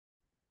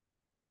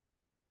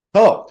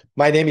Hello,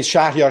 my name is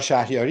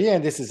Shahriari,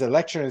 and this is a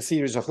lecture in a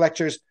series of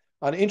lectures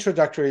on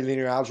introductory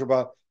linear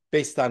algebra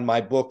based on my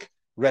book,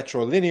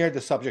 Retrolinear. The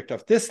subject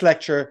of this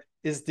lecture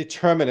is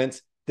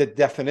determinants, the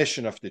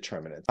definition of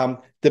determinants.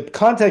 The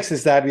context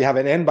is that we have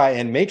an n by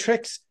n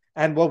matrix,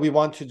 and what we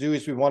want to do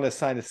is we want to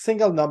assign a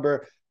single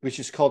number, which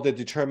is called the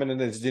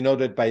determinant, and is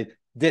denoted by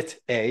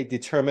dit A,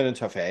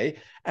 determinant of A,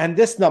 and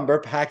this number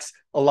packs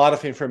a lot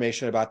of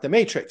information about the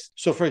matrix.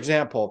 So, for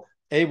example,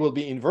 A will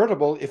be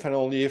invertible if and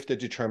only if the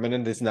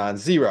determinant is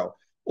non-zero.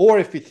 Or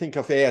if we think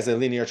of A as a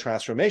linear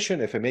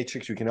transformation, if a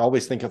matrix, we can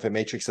always think of a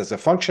matrix as a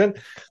function,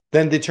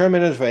 then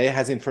determinant of A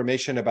has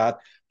information about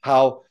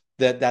how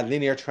that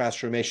linear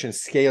transformation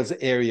scales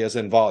areas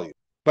and volume.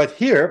 But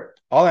here,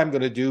 all I'm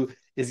going to do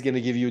is going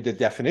to give you the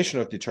definition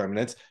of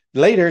determinants.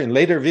 Later, in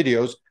later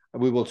videos,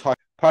 we will talk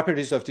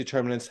properties of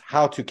determinants,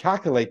 how to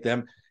calculate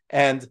them,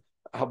 and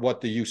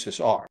what the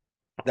uses are.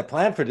 The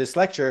plan for this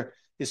lecture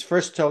is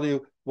first tell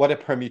you what a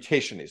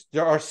permutation is.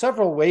 There are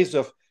several ways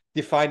of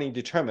defining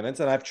determinants,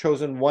 and I've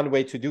chosen one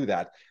way to do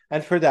that.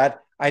 And for that,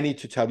 I need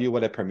to tell you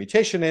what a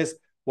permutation is,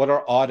 what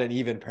are odd and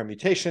even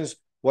permutations,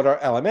 what are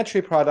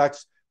elementary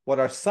products, what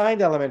are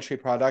signed elementary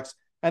products,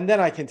 and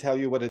then I can tell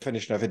you what the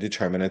definition of a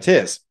determinant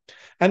is.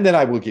 And then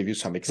I will give you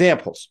some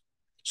examples.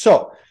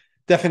 So,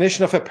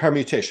 definition of a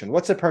permutation.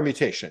 What's a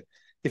permutation?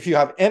 If you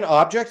have n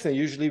objects, and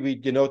usually we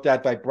denote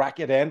that by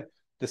bracket n,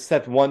 the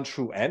set 1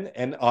 through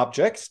n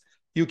objects,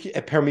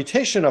 a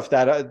permutation of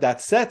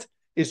that set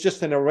is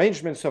just an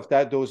arrangement of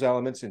those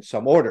elements in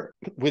some order,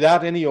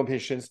 without any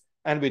omissions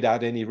and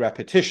without any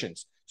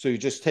repetitions. So you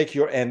just take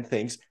your n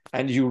things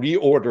and you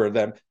reorder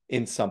them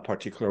in some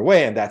particular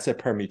way, and that's a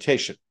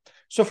permutation.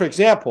 So for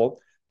example,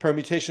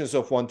 permutations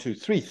of 1, 2,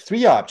 3,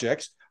 three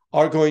objects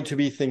are going to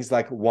be things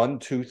like 1,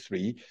 2,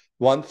 3,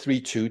 1,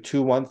 3, 2,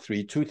 2, 1,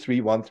 3, 2, 3,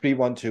 1, 3,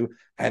 1, 2,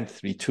 and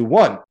 3, 2,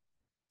 1.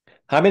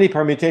 How many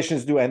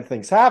permutations do n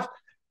things have?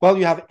 Well,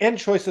 you have n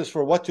choices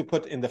for what to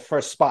put in the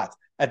first spot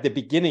at the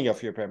beginning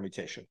of your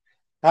permutation.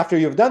 After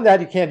you've done that,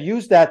 you can't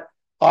use that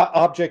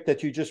object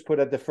that you just put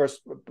at the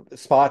first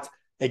spot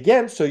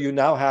again. So you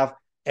now have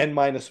n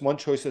minus 1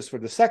 choices for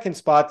the second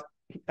spot,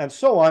 and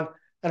so on.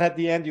 And at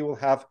the end, you will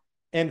have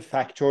n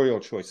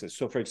factorial choices.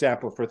 So for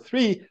example, for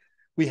 3,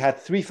 we had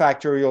 3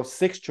 factorial,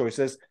 6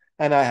 choices,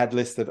 and I had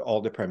listed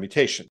all the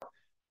permutations.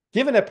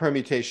 Given a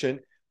permutation,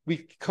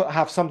 we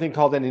have something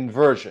called an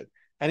inversion.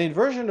 An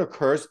inversion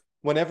occurs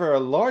whenever a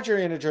larger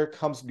integer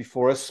comes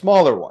before a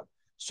smaller one.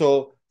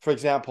 So, for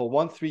example,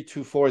 1, 3,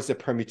 2, 4 is a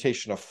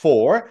permutation of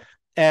 4,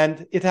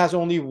 and it has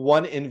only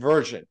one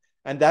inversion.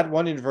 And that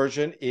one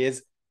inversion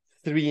is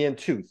 3 and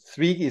 2.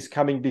 3 is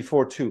coming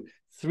before 2.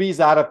 3 is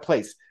out of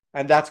place,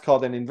 and that's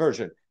called an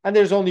inversion. And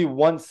there's only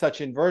one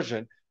such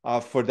inversion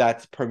for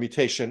that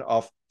permutation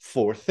of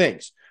 4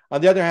 things.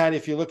 On the other hand,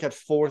 if you look at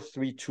 4,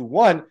 3, 2,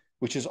 1,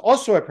 which is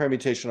also a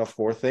permutation of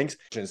 4 things,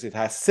 it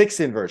has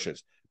 6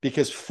 inversions.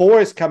 Because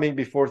 4 is coming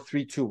before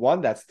 3, 2,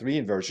 1, that's 3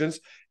 inversions.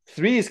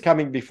 3 is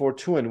coming before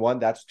 2 and 1,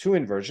 that's 2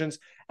 inversions.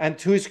 And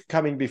 2 is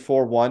coming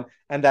before 1,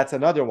 and that's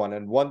another one.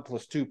 And 1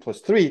 plus 2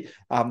 plus 3,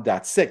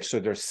 that's 6. So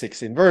there's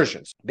 6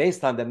 inversions.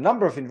 Based on the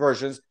number of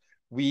inversions,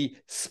 we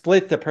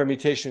split the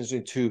permutations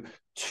into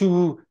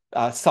 2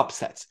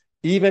 subsets: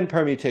 even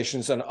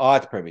permutations and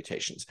odd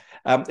permutations.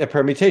 A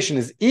permutation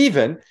is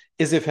even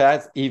if it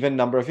has even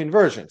number of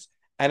inversions.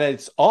 And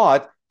it's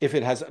odd if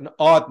it has an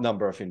odd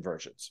number of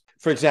inversions.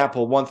 For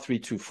example, 1, 3,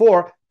 2,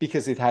 4,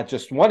 because it had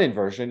just one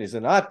inversion, is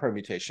an odd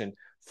permutation.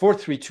 4,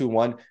 3, 2,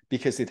 1,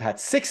 because it had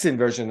 6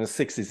 inversions and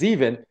 6 is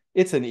even,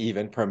 it's an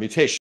even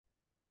permutation.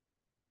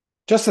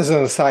 Just as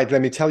an aside,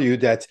 let me tell you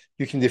that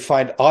you can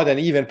define odd and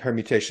even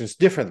permutations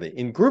differently.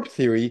 In group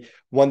theory,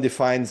 one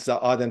defines the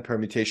odd and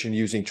permutation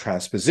using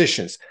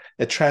transpositions.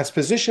 A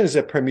transposition is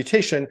a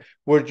permutation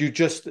where you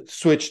just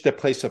switch the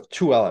place of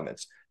 2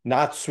 elements.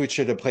 Not switch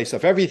at the place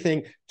of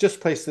everything,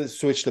 just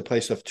switch the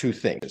place of 2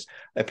 things.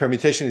 A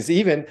permutation is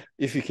even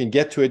if you can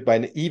get to it by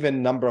an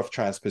even number of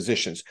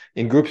transpositions.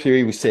 In group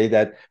theory, we say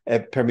that a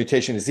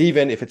permutation is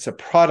even if it's a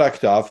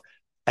product of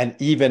an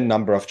even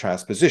number of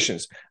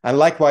transpositions. And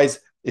likewise,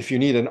 if you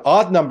need an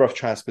odd number of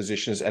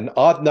transpositions, an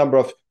odd number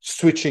of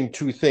switching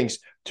 2 things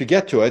to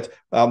get to it,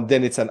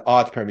 then it's an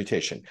odd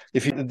permutation.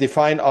 If you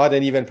define odd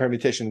and even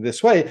permutation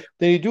this way,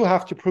 then you do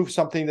have to prove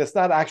something that's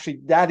not actually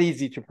that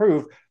easy to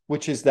prove,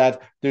 which is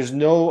that there's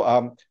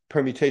no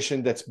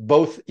permutation that's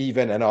both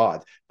even and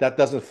odd. That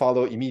doesn't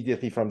follow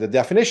immediately from the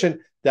definition.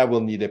 That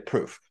will need a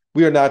proof.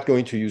 We are not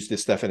going to use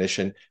this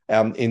definition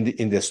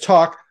in this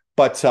talk,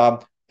 but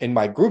in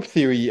my group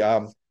theory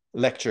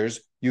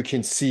lectures, you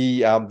can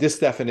see this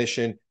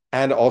definition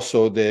and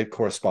also the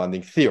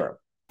corresponding theorem.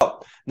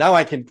 So now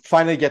I can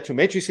finally get to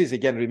matrices.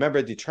 Again,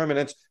 remember,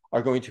 determinants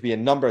are going to be a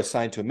number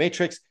assigned to a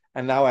matrix,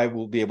 and now I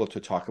will be able to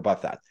talk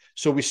about that.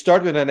 So we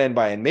start with an n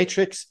by n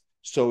matrix.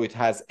 So it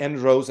has n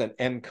rows and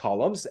n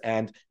columns,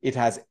 and it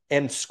has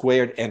n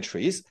squared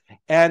entries.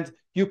 And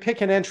you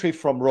pick an entry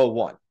from row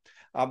 1.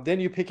 Then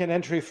you pick an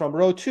entry from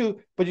row 2,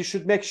 but you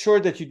should make sure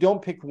that you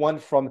don't pick one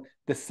from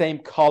the same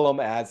column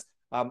as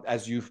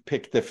you've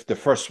picked the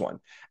first one.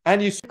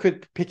 And you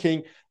could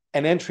picking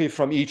an entry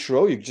from each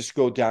row. You just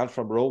go down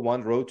from row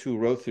 1, row 2,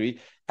 row 3.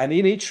 And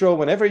in each row,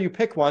 whenever you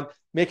pick one,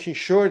 making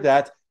sure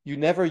that you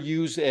never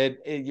use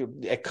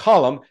a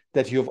column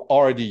that you've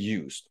already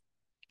used.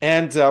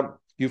 And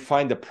you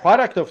find the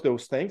product of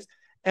those things,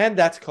 and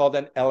that's called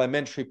an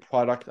elementary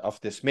product of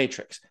this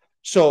matrix.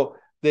 So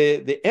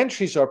the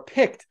entries are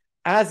picked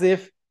as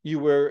if you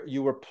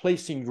were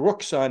placing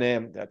rooks on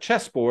a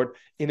chessboard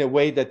in a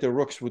way that the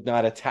rooks would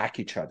not attack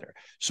each other.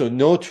 So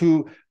no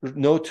two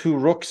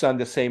rooks on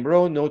the same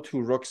row, no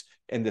two rooks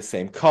in the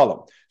same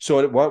column.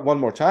 So one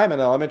more time, an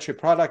elementary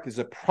product is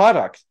a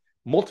product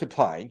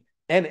multiplying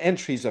n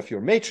entries of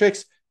your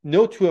matrix,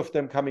 no two of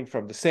them coming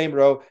from the same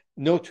row,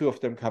 no two of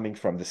them coming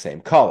from the same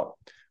column.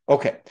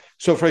 Okay,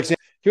 so for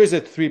example, here's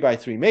a 3 by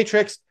 3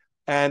 matrix,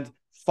 and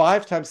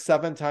 5 times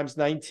 7 times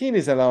 19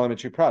 is an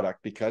elementary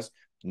product because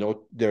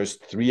there's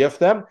 3 of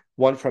them,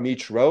 one from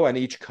each row and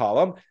each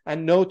column,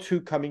 and no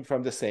two coming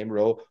from the same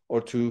row or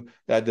to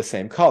the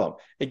same column.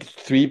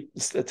 3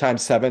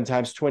 times 7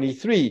 times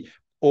 23,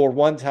 or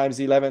 1 times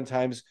 11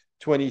 times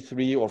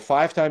 23, or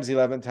 5 times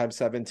 11 times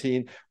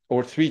 17,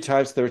 or 3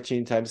 times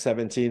 13 times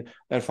 17,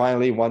 and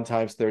finally 1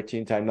 times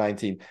 13 times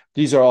 19.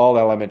 These are all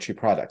elementary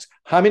products.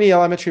 How many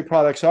elementary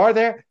products are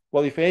there?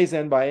 Well, if A is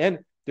n by n,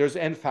 there's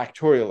n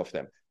factorial of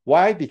them.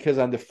 Why? Because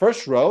on the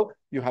first row,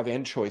 you have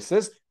n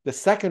choices. The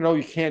second row,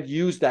 you can't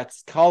use that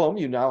column.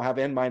 You now have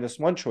n minus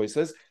 1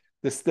 choices.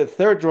 The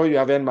third row, you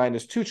have n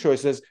minus 2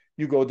 choices.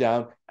 You go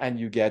down and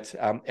you get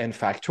n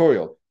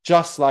factorial,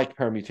 just like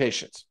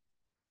permutations.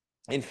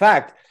 In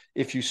fact,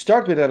 if you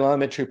start with an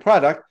elementary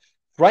product,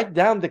 write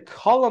down the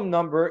column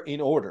number in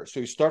order. So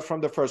you start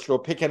from the first row,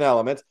 pick an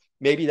element.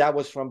 Maybe that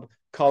was from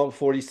column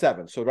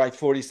 47. So write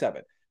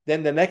 47.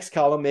 Then the next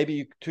column, maybe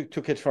you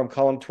took it from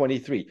column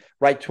 23.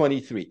 Write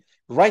 23.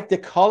 Write the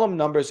column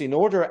numbers in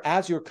order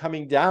as you're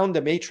coming down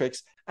the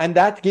matrix, and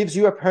that gives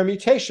you a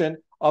permutation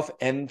of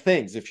n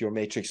things if your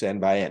matrix n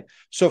by n.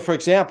 So for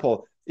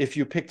example, if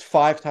you picked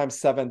 5 times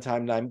 7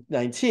 times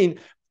 19,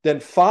 then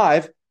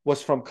 5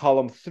 was from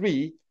column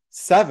 3,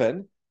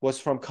 7 was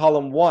from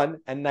column 1,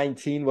 and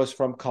 19 was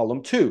from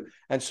column 2.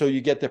 And so you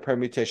get the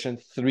permutation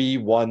 3,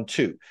 1,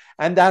 2.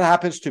 And that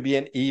happens to be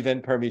an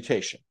even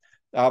permutation.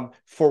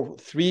 For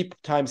 3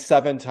 times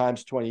 7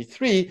 times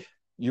 23,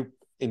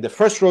 in the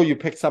first row, you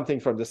picked something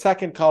from the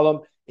second column.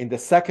 In the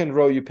second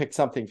row, you picked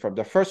something from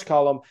the first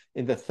column.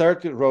 In the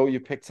third row, you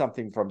picked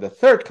something from the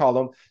third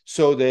column.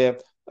 So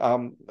the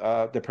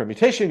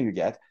permutation you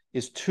get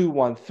is 2,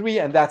 1, 3,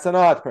 and that's an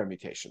odd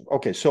permutation.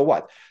 Okay, so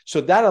what?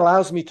 So that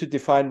allows me to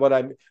define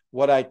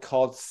what I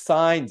call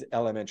signed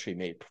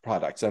elementary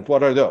products. And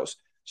what are those?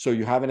 So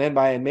you have an n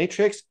by n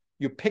matrix.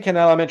 You pick an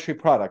elementary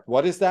product.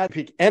 What is that?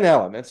 You pick n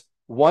elements,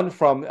 one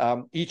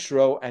from each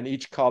row and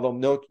each column,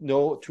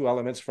 no two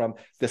elements from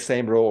the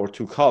same row or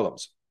two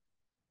columns.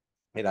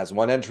 It has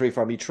one entry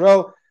from each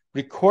row.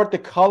 Record the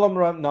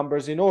column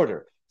numbers in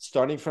order.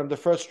 Starting from the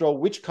first row,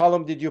 which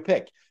column did you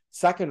pick?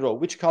 Second row,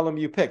 which column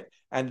you picked?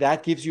 And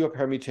that gives you a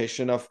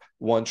permutation of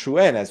 1 through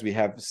n, as we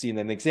have seen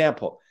an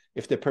example.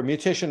 If the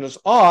permutation is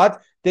odd,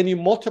 then you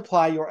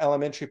multiply your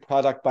elementary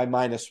product by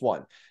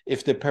 -1.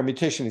 If the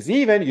permutation is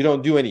even, you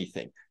don't do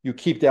anything. You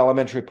keep the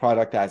elementary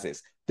product as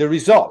is. The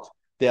result,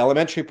 the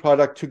elementary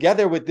product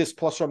together with this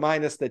plus or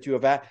minus that you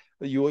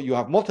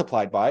have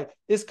multiplied by,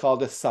 is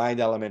called a signed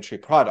elementary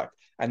product.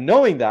 And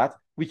knowing that,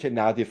 we can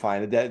now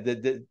define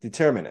the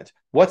determinant.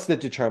 What's the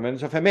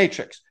determinant of a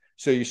matrix?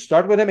 So you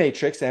start with a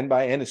matrix, n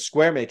by n, a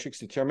square matrix.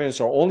 Determinants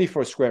are only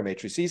for square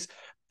matrices.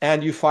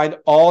 And you find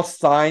all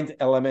signed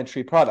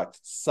elementary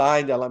products,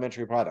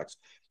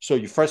 So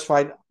you first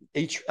find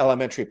each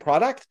elementary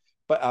product,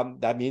 but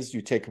that means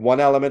you take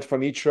one element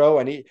from each row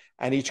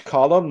and each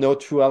column, no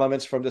two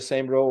elements from the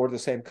same row or the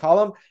same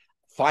column.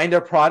 Find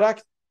a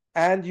product,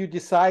 and you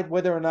decide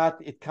whether or not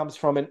it comes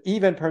from an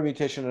even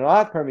permutation or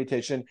odd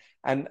permutation,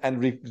 and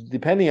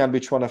depending on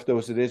which one of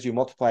those it is, you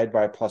multiply it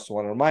by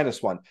 +1 or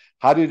 -1.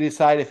 How do you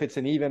decide if it's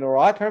an even or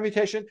odd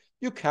permutation?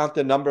 You count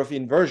the number of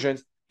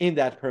inversions in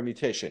that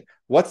permutation.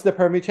 What's the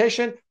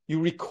permutation?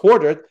 You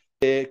recorded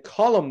the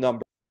column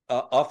number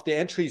of the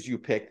entries you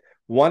picked,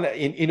 one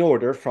in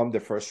order from the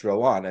first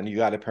row on, and you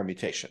got a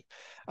permutation.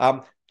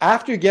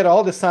 After you get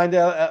all the signed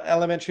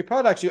elementary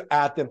products, you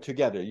add them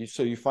together.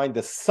 So you find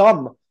the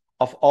sum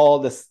of all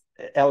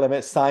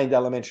the signed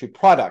elementary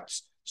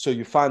products. So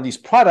you find these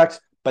products,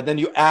 but then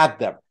you add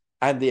them,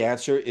 and the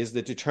answer is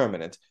the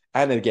determinant.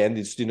 And again,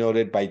 it's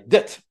denoted by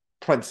dit,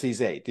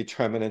 parentheses A,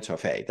 determinant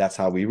of A. That's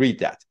how we read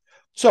that.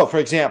 So, for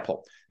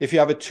example, if you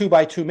have a 2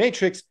 by 2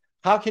 matrix,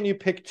 how can you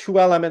pick two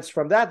elements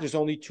from that? There's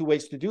only two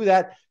ways to do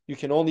that. You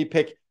can only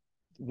pick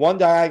one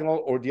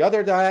diagonal or the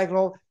other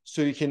diagonal.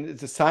 So you can,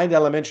 the signed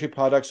elementary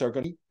products are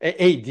going to be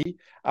AD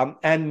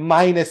and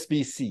minus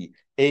BC.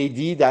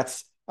 AD,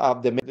 that's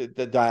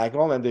the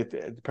diagonal, and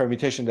the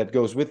permutation that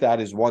goes with that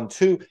is 1,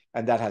 2,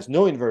 and that has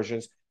no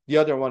inversions. The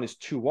other one is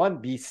 2,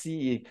 1.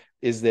 BC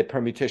is the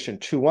permutation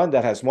 2, 1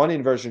 that has one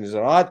inversion, is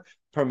an odd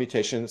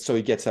permutation, so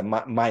it gets a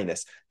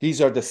minus.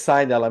 These are the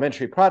signed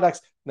elementary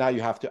products. Now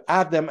you have to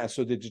add them, and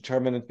so the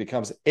determinant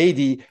becomes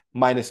AD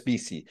minus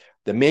BC.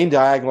 The main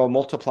diagonal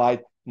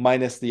multiplied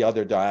minus the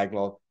other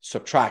diagonal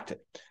subtracted.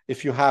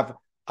 If you have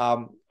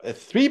a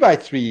 3 by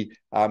 3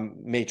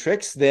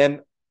 matrix,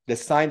 then the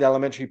signed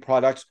elementary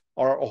products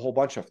are a whole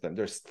bunch of them.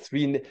 There's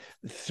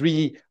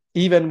three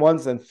even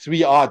ones and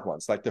 3 odd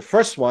ones. Like the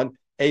first one,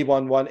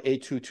 A11,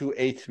 A22,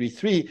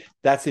 A33,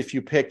 that's if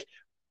you pick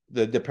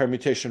the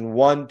permutation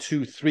 1,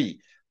 2, 3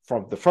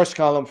 from the first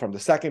column, from the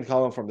second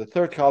column, from the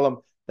third column,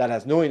 that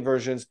has no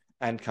inversions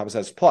and comes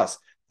as plus.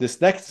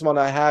 This next one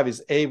I have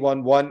is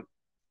A11,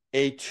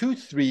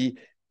 A23,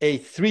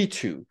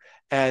 A32,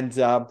 and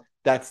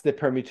that's the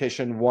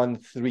permutation 1,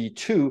 3,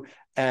 2,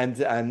 and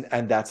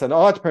that's an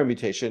odd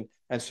permutation,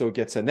 and so it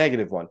gets a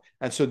negative one.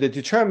 And so the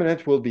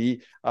determinant will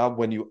be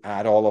when you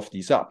add all of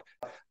these up.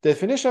 The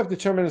definition of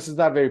determinants is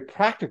not very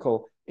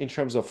practical in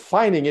terms of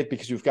finding it,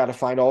 because you've got to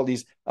find all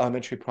these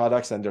elementary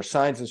products and their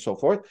signs and so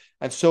forth.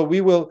 And so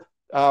we will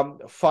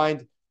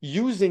find,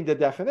 using the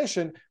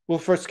definition, we'll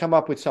first come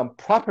up with some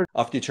property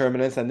of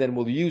determinants, and then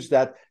we'll use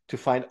that to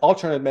find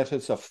alternate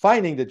methods of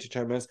finding the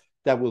determinants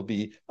that will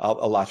be a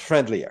lot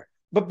friendlier.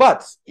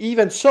 But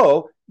even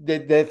so, the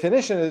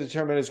definition of the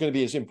determinant is going to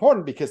be as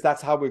important, because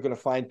that's how we're going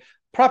to find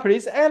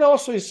properties. And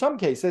also in some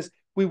cases,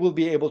 we will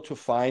be able to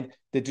find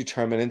the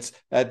determinants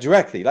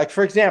directly. Like,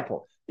 for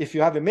example, if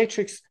you have a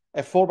matrix,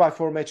 a 4 by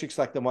 4 matrix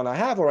like the one I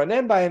have, or an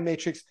n by n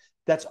matrix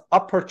that's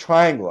upper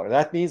triangular,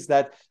 that means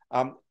that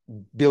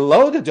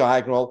below the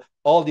diagonal,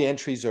 all the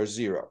entries are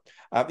 0.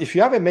 If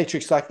you have a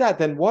matrix like that,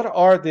 then what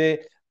are the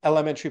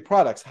elementary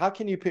products? How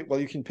can you pick? Well,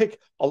 you can pick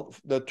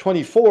the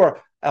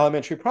 24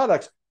 elementary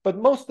products, but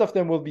most of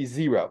them will be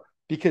 0.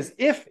 Because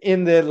if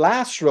in the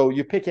last row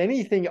you pick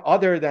anything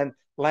other than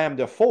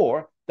lambda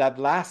 4, that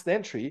last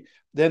entry,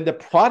 then the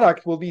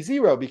product will be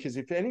 0. Because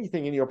if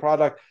anything in your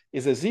product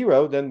is a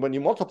 0, then when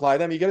you multiply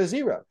them, you get a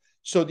 0.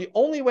 So the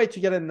only way to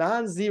get a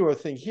non-zero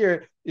thing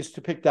here is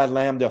to pick that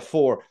lambda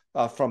 4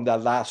 from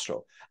that last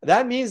row.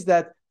 That means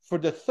that for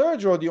the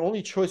third row, the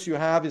only choice you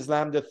have is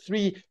lambda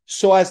 3,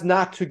 so as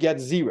not to get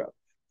 0.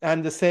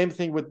 And the same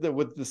thing with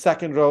the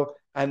second row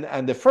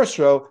and the first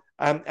row.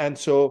 And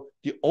so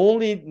the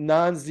only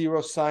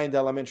non-zero signed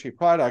elementary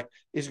product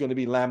is going to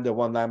be lambda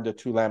 1, lambda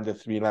 2, lambda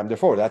 3, lambda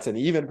 4. That's an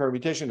even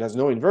permutation, it has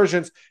no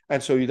inversions,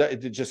 and so it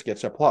just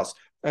gets a plus.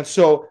 And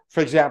so,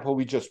 for example,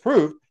 we just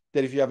proved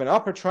that if you have an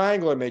upper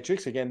triangular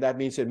matrix, again, that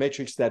means a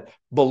matrix that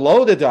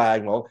below the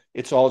diagonal,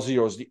 it's all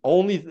zeros. The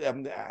only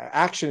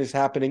action is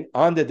happening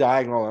on the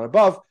diagonal and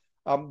above,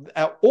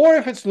 or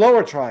if it's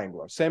lower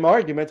triangular, same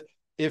argument.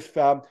 If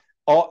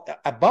all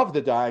above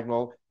the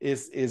diagonal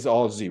is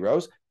all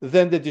zeros,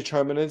 then the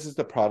determinant is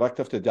the product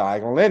of the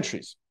diagonal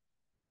entries.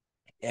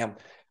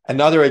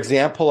 Another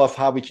example of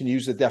how we can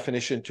use the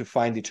definition to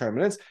find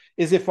determinants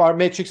is if our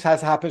matrix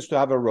happens to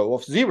have a row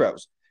of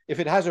zeros. If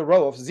it has a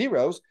row of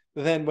zeros,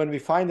 then when we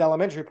find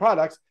elementary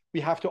products, we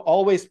have to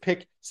always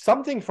pick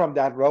something from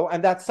that row,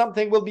 and that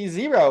something will be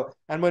 0.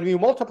 And when we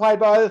multiply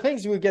by other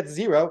things, we will get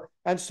 0.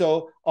 And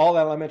so all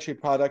elementary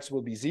products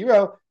will be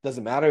 0.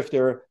 Doesn't matter if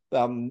they're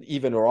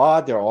even or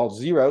odd, they're all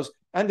zeros,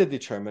 and the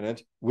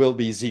determinant will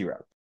be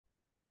 0.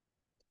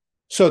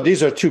 So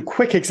these are 2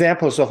 quick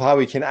examples of how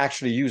we can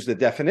actually use the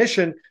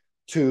definition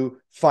to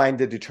find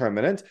the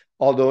determinant,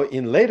 although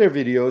in later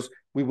videos,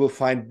 we will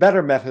find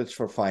better methods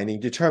for finding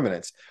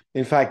determinants.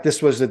 In fact,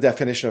 this was the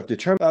definition of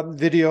determinant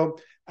video,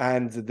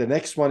 and the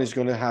next one is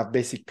going to have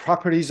basic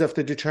properties of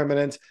the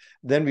determinant.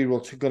 Then we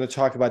will going to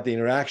talk about the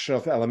interaction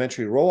of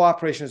elementary row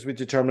operations with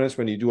determinants.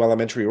 When you do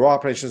elementary row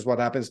operations, what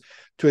happens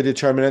to a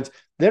determinant?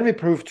 Then we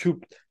prove 2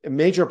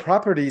 major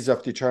properties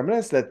of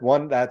determinants. That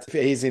one, that if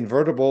A is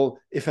invertible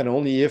if and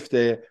only if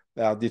the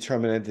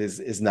determinant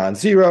is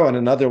non-zero, and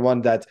another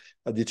one that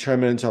a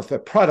determinant of a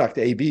product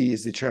AB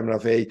is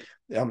determinant of A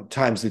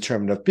times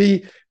determinant of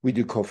B. We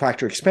do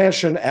cofactor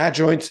expansion,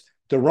 adjoints,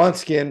 the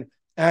Wronskian,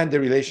 and the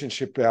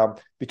relationship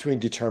between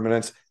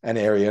determinants and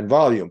area and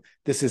volume.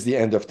 This is the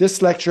end of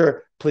this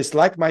lecture. Please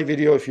like my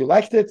video if you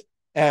liked it.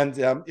 And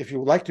if you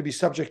would like to be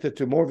subjected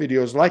to more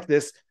videos like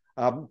this,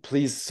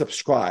 please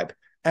subscribe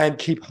and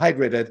keep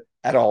hydrated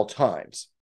at all times.